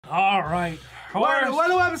All right.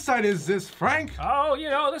 What website is this, Frank? Oh,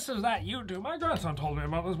 this is that YouTube. My grandson told me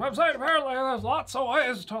about this website. Apparently, there's lots of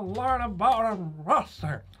ways to learn about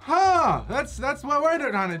investing. Huh, that's what we're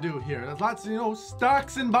trying to do here. There's lots of,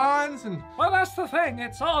 stocks and bonds and... Well, that's the thing.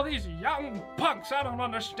 It's all these young punks. I don't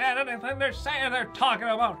understand anything they're saying. They're talking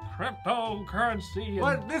about cryptocurrency and...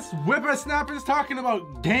 What, this whippersnapper's talking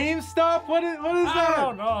about game stuff? What is that? I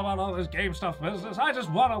don't know about all this game stuff business. I just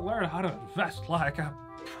want to learn how to invest like a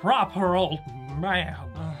proper old man.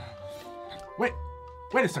 Wait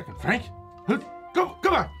a second, Frank. Come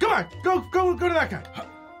on, go to that guy.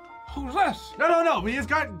 Who's this? No, he's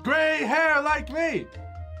got gray hair like me.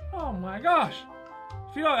 Oh my gosh.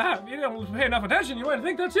 If you don't pay enough attention, you might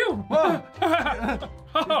think that's you. Well,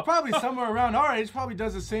 he's probably somewhere around our age, probably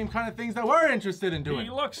does the same kind of things that we're interested in doing.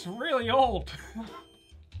 He looks really old.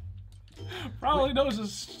 Probably knows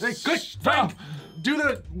his Quick, Frank, do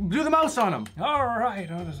the mouse on him. All right,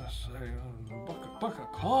 what does this say? Book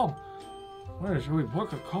a call. Where should we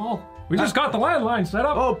book a call? We just got the landline set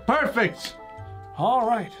up. Oh, perfect. All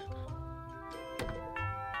right.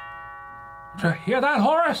 Did you hear that,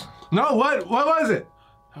 Horace? No, what was it?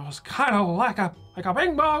 It was kind of like a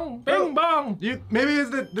bing bong, bing bong. Maybe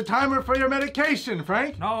it's the timer for your medication,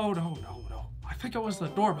 Frank. No. I think it was the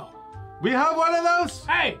doorbell. We have one of those.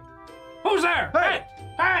 Hey, who's there?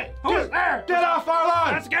 Hey, who's there? Get off our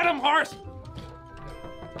lawn. Let's get him, Horace.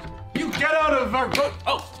 You get out of our boat.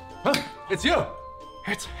 Huh? It's you.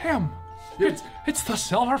 It's him. It's the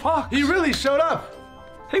silver fox. He really showed up.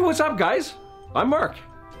 Hey, what's up, guys? I'm Mark.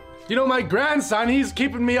 My grandson, he's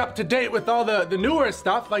keeping me up to date with all the newer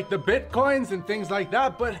stuff, like the bitcoins and things like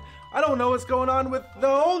that, but I don't know what's going on with the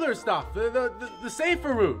older stuff, the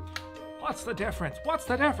safer route. What's the difference? What's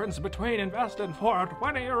the difference between investing for a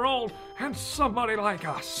 20-year-old and somebody like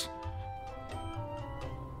us?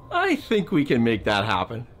 I think we can make that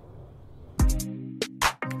happen.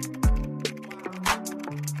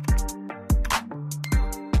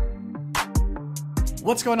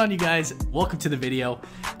 What's going on, you guys? Welcome to the video.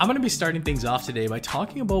 I'm going to be starting things off today by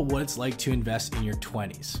talking about what it's like to invest in your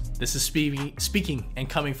 20s. This is speaking and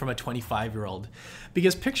coming from a 25-year-old.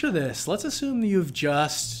 Because picture this, let's assume you've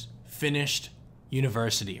just finished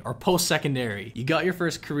university or post-secondary. You got your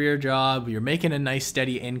first career job, you're making a nice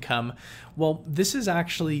steady income. Well, this is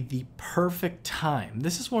actually the perfect time.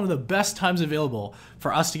 This is one of the best times available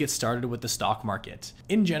for us to get started with the stock market.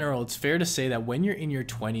 In general, it's fair to say that when you're in your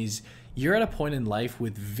 20s, you're at a point in life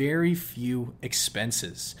with very few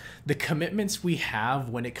expenses. The commitments we have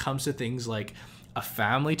when it comes to things like a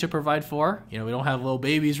family to provide for, we don't have little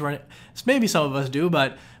babies running, maybe some of us do,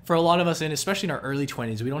 but for a lot of us, and especially in our early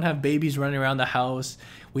 20s, we don't have babies running around the house.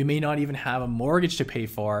 We may not even have a mortgage to pay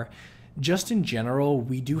for. Just in general,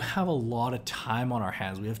 we do have a lot of time on our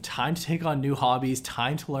hands. We have time to take on new hobbies,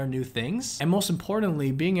 time to learn new things. And most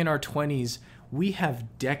importantly, being in our 20s, we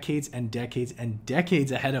have decades and decades and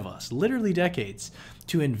decades ahead of us, literally decades,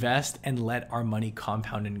 to invest and let our money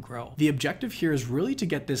compound and grow. The objective here is really to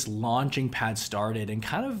get this launching pad started and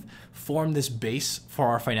kind of form this base for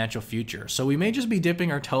our financial future. So we may just be dipping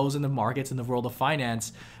our toes in the markets in the world of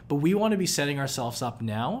finance, but we want to be setting ourselves up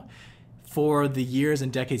now for the years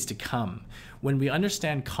and decades to come. When we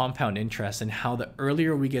understand compound interest and how the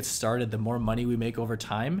earlier we get started, the more money we make over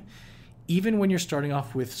time, even when you're starting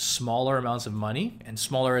off with smaller amounts of money, and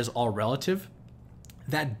smaller is all relative,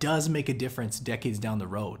 that does make a difference decades down the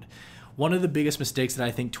road. One of the biggest mistakes that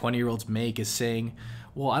I think 20-year-olds make is saying,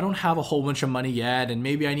 well, I don't have a whole bunch of money yet, and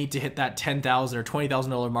maybe I need to hit that $10,000 or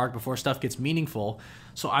 $20,000 mark before stuff gets meaningful.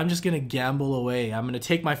 So I'm just gonna gamble away. I'm gonna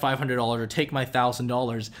take my $500 or take my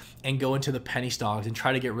 $1,000 and go into the penny stocks and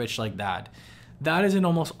try to get rich like that. That is in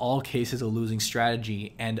almost all cases a losing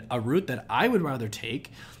strategy, and a route that I would rather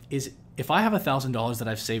take is if I have $1,000 that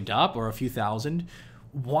I've saved up or a few thousand,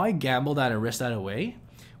 why gamble that and risk that away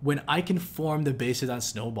when I can form the base of that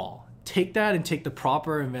snowball? Take that and take the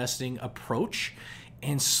proper investing approach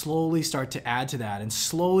and slowly start to add to that and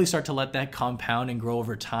slowly start to let that compound and grow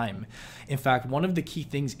over time. In fact, one of the key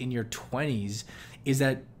things in your 20s is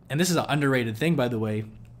that, and this is an underrated thing, by the way,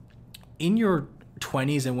 in your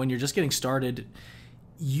 20s and when you're just getting started,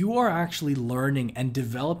 you are actually learning and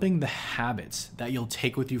developing the habits that you'll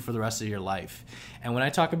take with you for the rest of your life. And when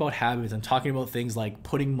I talk about habits, I'm talking about things like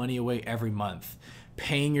putting money away every month,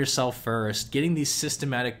 paying yourself first, getting these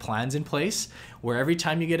systematic plans in place where every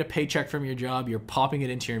time you get a paycheck from your job, you're popping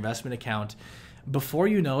it into your investment account. Before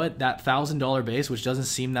you know it, that $1,000 base, which doesn't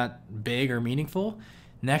seem that big or meaningful,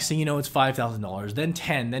 next thing you know, it's $5,000, then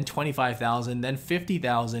 10, then 25,000, then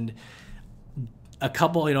 50,000.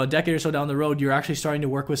 a decade or so down the road, you're actually starting to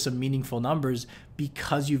work with some meaningful numbers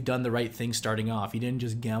because you've done the right thing starting off. You didn't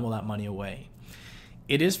just gamble that money away.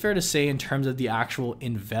 It is fair to say, in terms of the actual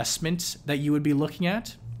investments that you would be looking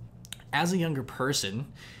at, as a younger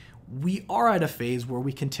person, we are at a phase where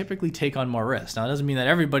we can typically take on more risk. Now, it doesn't mean that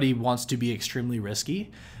everybody wants to be extremely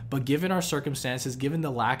risky, but given our circumstances, given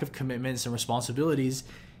the lack of commitments and responsibilities,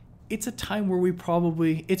 it's a time where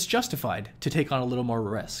it's justified to take on a little more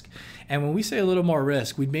risk. And when we say a little more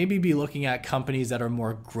risk, we'd maybe be looking at companies that are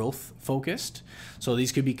more growth focused. So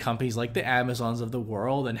these could be companies like the Amazons of the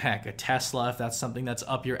world, and heck, a Tesla, if that's something that's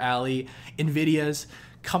up your alley, Nvidia's,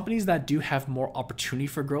 companies that do have more opportunity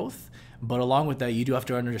for growth. But along with that, you do have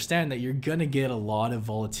to understand that you're gonna get a lot of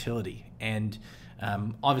volatility. And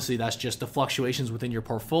obviously, that's just the fluctuations within your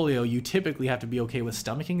portfolio. You typically have to be okay with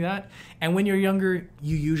stomaching that. And when you're younger,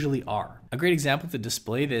 you usually are. A great example to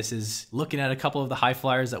display this is looking at a couple of the high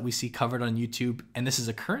flyers that we see covered on YouTube. And this is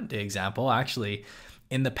a current day example. Actually,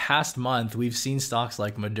 in the past month, we've seen stocks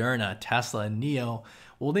like Moderna, Tesla, and NEO.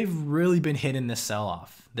 Well, they've really been hit in this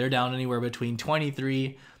sell-off. They're down anywhere between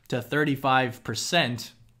 23 to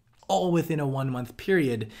 35%, all within a 1 month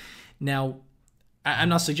period. Now, I'm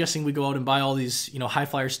not suggesting we go out and buy all these, high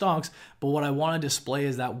flyer stocks, but what I want to display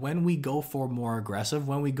is that when we go for more aggressive,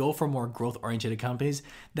 when we go for more growth oriented companies,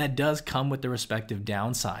 that does come with the respective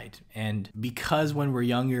downside. And because when we're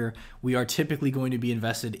younger, we are typically going to be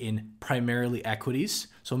invested in primarily equities,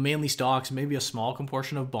 so mainly stocks, maybe a small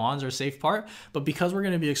proportion of bonds are a safe part, but because we're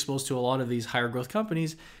going to be exposed to a lot of these higher growth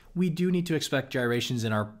companies, we do need to expect gyrations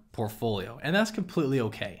in our portfolio, and that's completely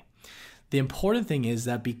okay. The important thing is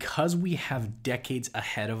that because we have decades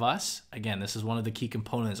ahead of us, again, this is one of the key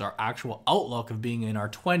components, our actual outlook of being in our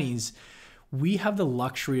 20s, we have the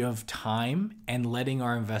luxury of time and letting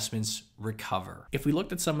our investments recover. If we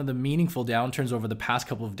looked at some of the meaningful downturns over the past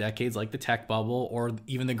couple of decades, like the tech bubble or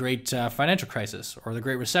even the great financial crisis or the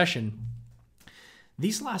Great Recession,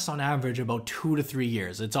 these last on average about 2 to 3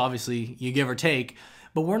 years. It's obviously, you give or take,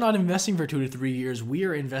 but we're not investing for 2 to 3 years. We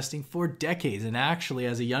are investing for decades. And actually,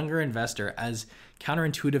 as a younger investor, as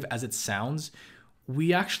counterintuitive as it sounds,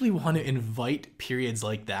 we actually want to invite periods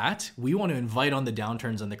like that. We want to invite on the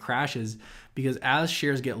downturns and the crashes, because as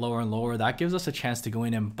shares get lower and lower, that gives us a chance to go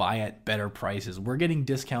in and buy at better prices. We're getting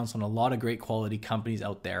discounts on a lot of great quality companies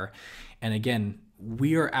out there. And again,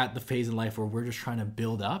 we are at the phase in life where we're just trying to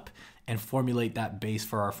build up and formulate that base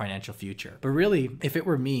for our financial future. But really, if it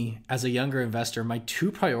were me as a younger investor, my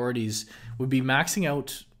 2 priorities would be maxing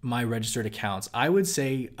out my registered accounts. I would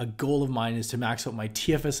say a goal of mine is to max out my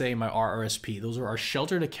TFSA and my RRSP. Those are our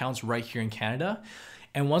sheltered accounts right here in Canada.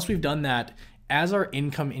 And once we've done that, as our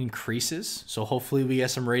income increases, so hopefully we get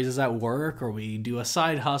some raises at work, or we do a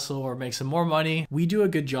side hustle or make some more money, we do a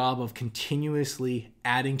good job of continuously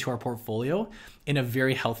adding to our portfolio in a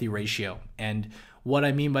very healthy ratio. And what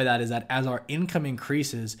I mean by that is that as our income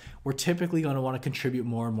increases, we're typically going to want to contribute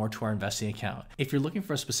more and more to our investing account. If you're looking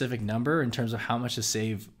for a specific number in terms of how much to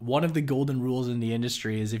save, one of the golden rules in the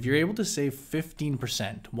industry is if you're able to save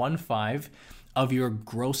 15%, 1/5 of your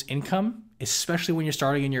gross income, especially when you're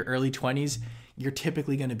starting in your early 20s, you're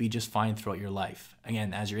typically going to be just fine throughout your life.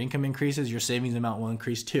 Again, as your income increases, your savings amount will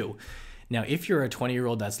increase too. Now, if you're a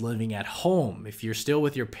 20-year-old that's living at home, if you're still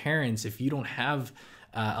with your parents, if you don't have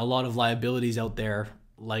a lot of liabilities out there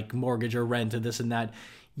like mortgage or rent and this and that,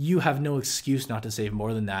 you have no excuse not to save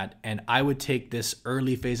more than that. And I would take this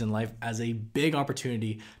early phase in life as a big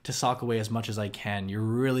opportunity to sock away as much as I can. You're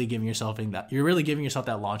really giving yourself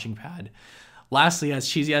that launching pad. Lastly, as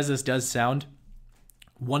cheesy as this does sound,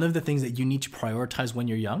 one of the things that you need to prioritize when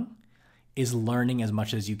you're young is learning as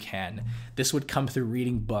much as you can. This would come through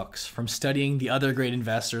reading books, from studying the other great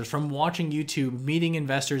investors, from watching YouTube, meeting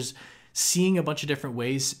investors, seeing a bunch of different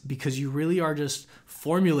ways, because you really are just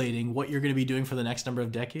formulating what you're going to be doing for the next number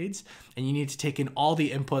of decades. And you need to take in all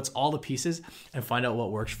the inputs, all the pieces, and find out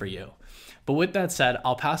what works for you. But with that said,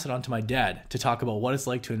 I'll pass it on to my dad to talk about what it's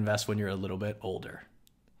like to invest when you're a little bit older.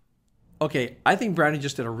 Okay, I think Brandon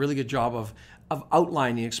just did a really good job of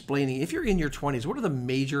outlining, explaining, if you're in your 20s, what are the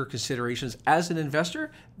major considerations as an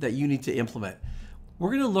investor that you need to implement? We're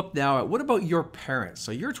going to look now at, what about your parents?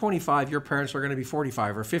 So you're 25, your parents are going to be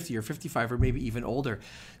 45 or 50 or 55 or maybe even older.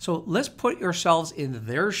 So let's put yourselves in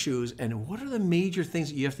their shoes, and what are the major things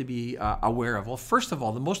that you have to be aware of? Well, first of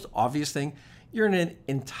all, the most obvious thing, you're in an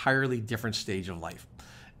entirely different stage of life.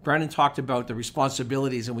 Brandon talked about the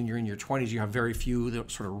responsibilities, and when you're in your 20s, you have very few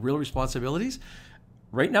sort of real responsibilities.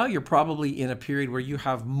 Right now, you're probably in a period where you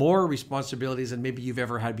have more responsibilities than maybe you've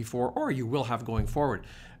ever had before, or you will have going forward.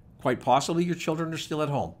 Quite possibly your children are still at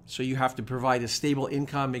home. So you have to provide a stable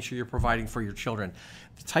income, make sure you're providing for your children.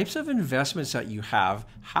 The types of investments that you have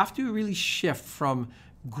to really shift from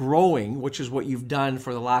growing, which is what you've done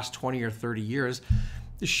for the last 20 or 30 years.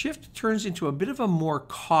 The shift turns into a bit of a more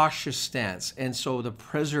cautious stance. And so the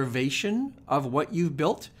preservation of what you've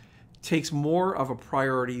built takes more of a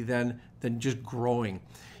priority than just growing.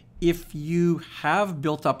 If you have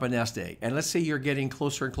built up a nest egg, and let's say you're getting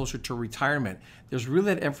closer and closer to retirement, there's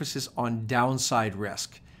really that emphasis on downside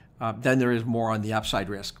risk than there is more on the upside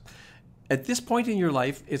risk. At this point in your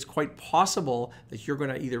life, it's quite possible that you're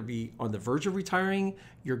going to either be on the verge of retiring,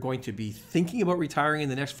 you're going to be thinking about retiring in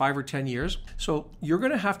the next 5 or 10 years. So you're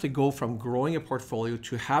going to have to go from growing a portfolio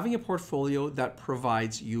to having a portfolio that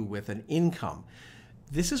provides you with an income.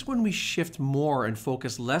 This is when we shift more and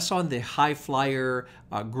focus less on the high flyer,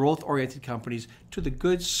 growth-oriented companies to the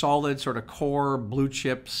good, solid, sort of core, blue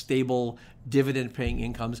chip, stable, dividend-paying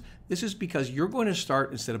incomes. This is because you're going to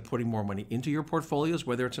start, instead of putting more money into your portfolios,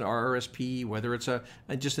 whether it's an RRSP, whether it's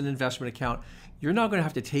just an investment account, you're now going to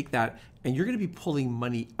have to take that and you're going to be pulling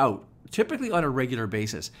money out, typically on a regular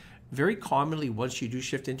basis. Very commonly, once you do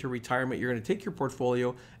shift into retirement, you're going to take your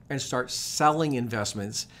portfolio and start selling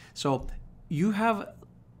investments. So you have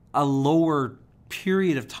a lower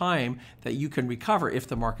period of time that you can recover if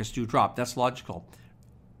the markets do drop. That's logical.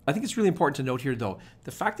 I think it's really important to note here, though,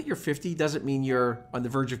 the fact that you're 50 doesn't mean you're on the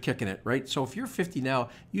verge of kicking it, right? So if you're 50 now,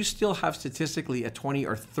 you still have statistically a 20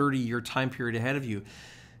 or 30-year time period ahead of you.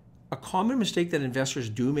 A common mistake that investors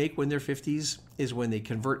do make when they're 50s is when they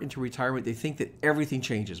convert into retirement, they think that everything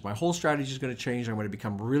changes. My whole strategy is going to change. I'm going to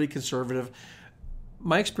become really conservative.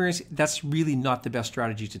 My experience, that's really not the best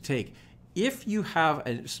strategy to take. If you have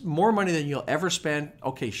more money than you'll ever spend,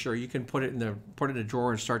 okay, sure, you can put it in a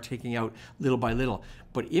drawer and start taking out little by little.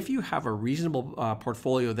 But if you have a reasonable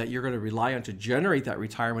portfolio that you're going to rely on to generate that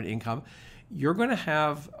retirement income, you're going to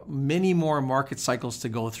have many more market cycles to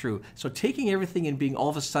go through. So taking everything and being all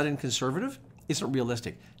of a sudden conservative isn't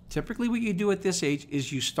realistic. Typically what you do at this age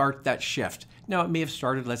is you start that shift. Now, it may have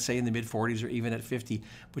started, let's say, in the mid-40s or even at 50,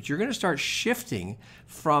 but you're going to start shifting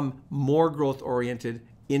from more growth-oriented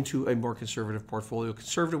into a more conservative portfolio.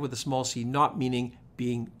 Conservative with a small c, not meaning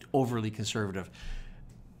being overly conservative.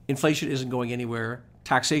 Inflation isn't going anywhere.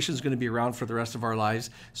 Taxation is going to be around for the rest of our lives.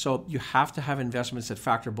 So you have to have investments that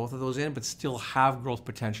factor both of those in, but still have growth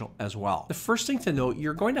potential as well. The first thing to note,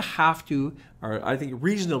 you're going to have to, or I think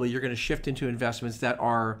reasonably, you're going to shift into investments that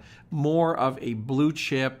are more of a blue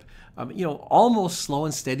chip, almost slow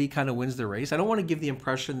and steady kind of wins the race. I don't want to give the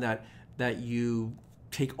impression that you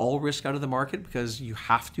take all risk out of the market because you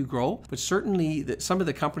have to grow. But certainly some of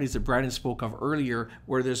the companies that Brandon spoke of earlier,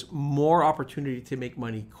 where there's more opportunity to make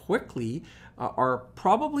money quickly, are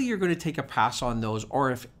probably you're going to take a pass on those,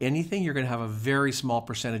 or if anything, you're going to have a very small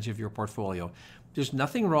percentage of your portfolio. There's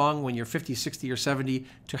nothing wrong when you're 50, 60, or 70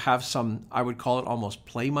 to have some, I would call it almost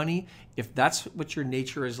play money. If that's what your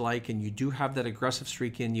nature is like and you do have that aggressive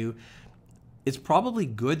streak in you, it's probably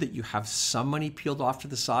good that you have some money peeled off to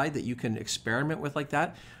the side that you can experiment with like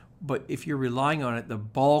that. But if you're relying on it, the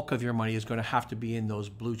bulk of your money is going to have to be in those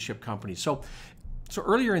blue chip companies. So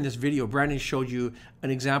earlier in this video, Brandon showed you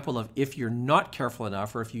an example of if you're not careful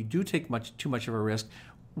enough, or if you do take too much of a risk,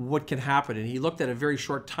 what can happen. And he looked at a very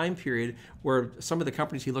short time period where some of the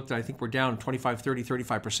companies he looked at, I think, were down 25, 30,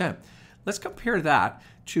 35%. Let's compare that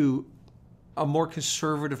to a more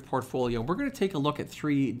conservative portfolio. We're going to take a look at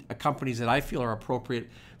 3 companies that I feel are appropriate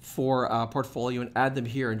for a portfolio and add them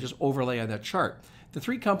here and just overlay on that chart. The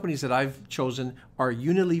 3 companies that I've chosen are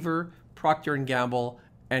Unilever, Procter & Gamble,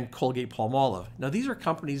 and Colgate-Palmolive. Now, these are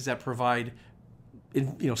companies that provide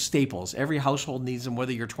staples. Every household needs them,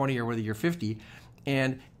 whether you're 20 or whether you're 50.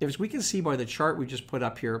 And as we can see by the chart we just put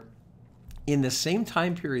up here, in the same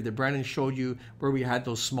time period that Brandon showed you where we had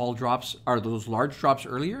those small drops or those large drops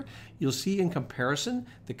earlier, you'll see in comparison,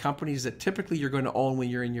 the companies that typically you're going to own when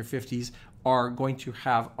you're in your 50s are going to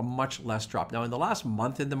have a much less drop. Now, in the last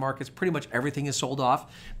month in the markets, pretty much everything is sold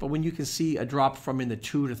off. But when you can see a drop from in the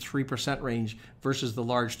 2 to 3% range versus the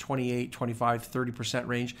large 28, 25, 30%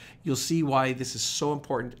 range, you'll see why this is so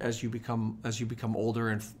important as you become older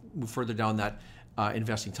and move further down that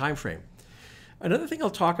investing time frame. Another thing I'll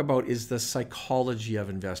talk about is the psychology of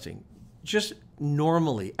investing. Just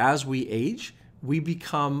normally, as we age, we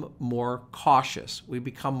become more cautious. We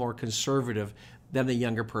become more conservative than a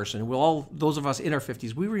younger person. Those of us in our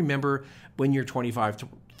 50s, we remember when you're 25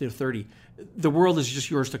 to 30, the world is just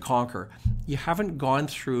yours to conquer. You haven't gone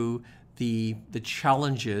through the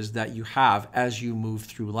challenges that you have as you move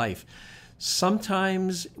through life.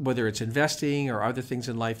 Sometimes, whether it's investing or other things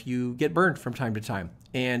in life, you get burned from time to time,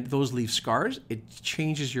 and those leave scars. It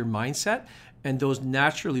changes your mindset, and those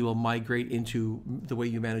naturally will migrate into the way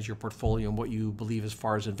you manage your portfolio and what you believe as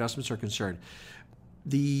far as investments are concerned.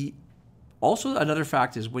 Also, another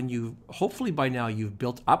fact is when you, hopefully by now, you've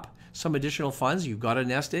built up some additional funds, you've got a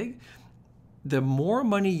nest egg, the more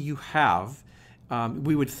money you have,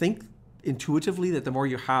 we would think intuitively that the more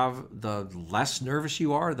you have, the less nervous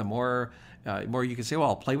you are, the more you can say, well,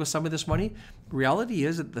 I'll play with some of this money. Reality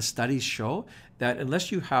is that the studies show that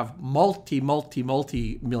unless you have multi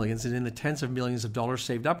millions and in the tens of millions of dollars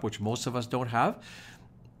saved up, which most of us don't have,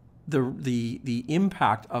 the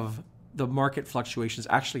impact of the market fluctuations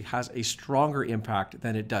actually has a stronger impact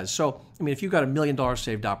than it does. So, I mean, if you've got $1 million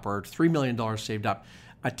saved up or $3 million saved up,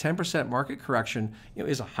 a 10% market correction,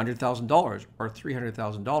 is $100,000 or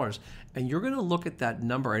 $300,000, and you're going to look at that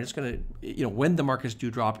number, and it's going to, when the markets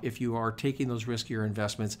do drop, if you are taking those riskier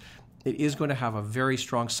investments, it is going to have a very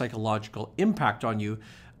strong psychological impact on you.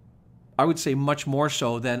 I would say much more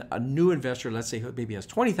so than a new investor, let's say who maybe has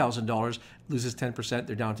 $20,000, loses 10%,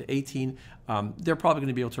 they're down to 18. They're probably going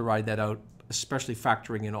to be able to ride that out, especially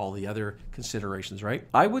factoring in all the other considerations, right?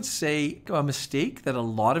 I would say a mistake that a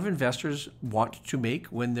lot of investors want to make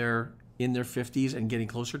when they're in their 50s and getting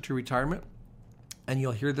closer to retirement, and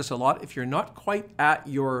you'll hear this a lot, if you're not quite at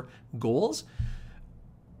your goals,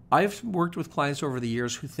 I've worked with clients over the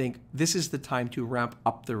years who think this is the time to ramp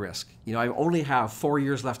up the risk. I only have 4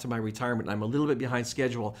 years left to my retirement and I'm a little bit behind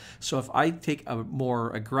schedule. So if I take a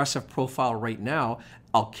more aggressive profile right now,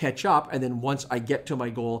 I'll catch up. And then once I get to my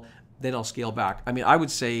goal, then I'll scale back. I mean, I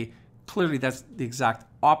would say clearly that's the exact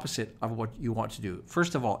opposite of what you want to do.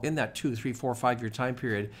 First of all, in that 2, 3, 4, 5 year time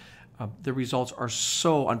period, the results are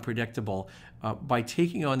so unpredictable. By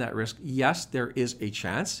taking on that risk, yes, there is a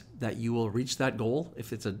chance that you will reach that goal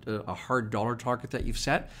if it's a hard dollar target that you've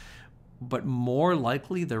set, but more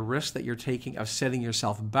likely the risk that you're taking of setting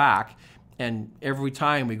yourself back. And every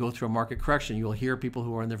time we go through a market correction, you'll hear people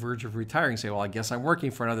who are on the verge of retiring say, well, I guess I'm working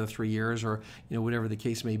for another 3 years, or whatever the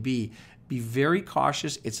case may be. Be very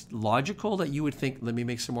cautious. It's logical that you would think, let me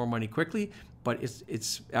make some more money quickly, but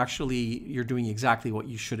it's actually, you're doing exactly what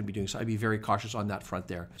you shouldn't be doing. So I'd be very cautious on that front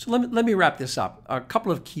there. So let me wrap this up. A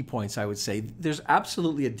couple of key points I would say. There's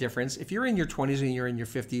absolutely a difference. If you're in your 20s and you're in your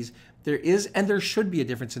 50s, there is and there should be a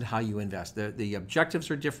difference in how you invest. The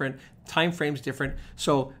objectives are different, time frames different.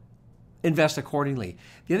 So invest accordingly.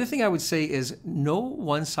 The other thing I would say is no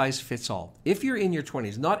one size fits all. If you're in your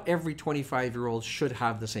 20s, not every 25-year-old should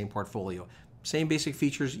have the same portfolio. Same basic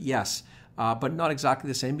features, yes, but not exactly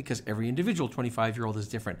the same because every individual 25-year-old is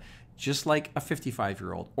different. Just like a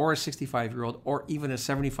 55-year-old or a 65-year-old or even a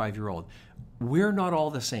 75-year-old. We're not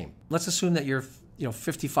all the same. Let's assume that you're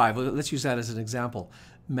 55. Let's use that as an example.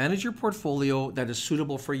 Manage your portfolio that is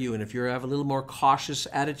suitable for you, and if you have a little more cautious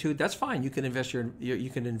attitude, that's fine. You can invest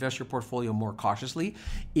your portfolio more cautiously.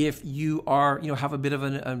 If you are have a bit of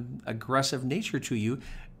an aggressive nature to you,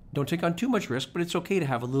 don't take on too much risk, but it's okay to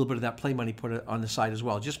have a little bit of that play money put on the side as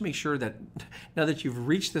well. Just make sure that now that you've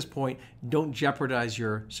reached this point, don't jeopardize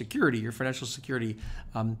your security, your financial security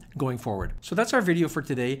going forward. So that's our video for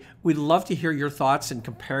today. We'd love to hear your thoughts and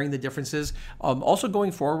comparing the differences. Also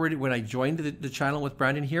going forward, when I joined the channel with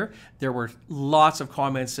Brandon here, there were lots of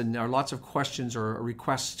comments and lots of questions or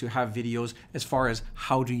requests to have videos as far as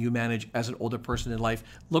how do you manage as an older person in life.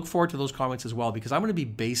 Look forward to those comments as well, because I'm going to be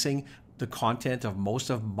basing the content of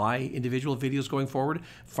most of my individual videos going forward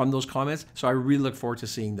from those comments. So I really look forward to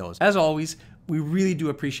seeing those. As always, we really do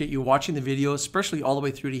appreciate you watching the video, especially all the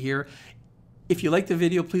way through to here. If you like the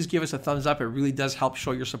video, please give us a thumbs up. It really does help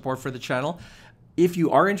show your support for the channel. If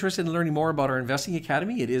you are interested in learning more about our Investing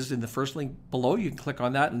Academy, it is in the first link below. You can click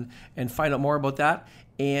on that and find out more about that.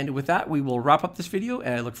 And with that, we will wrap up this video,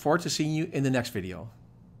 and I look forward to seeing you in the next video.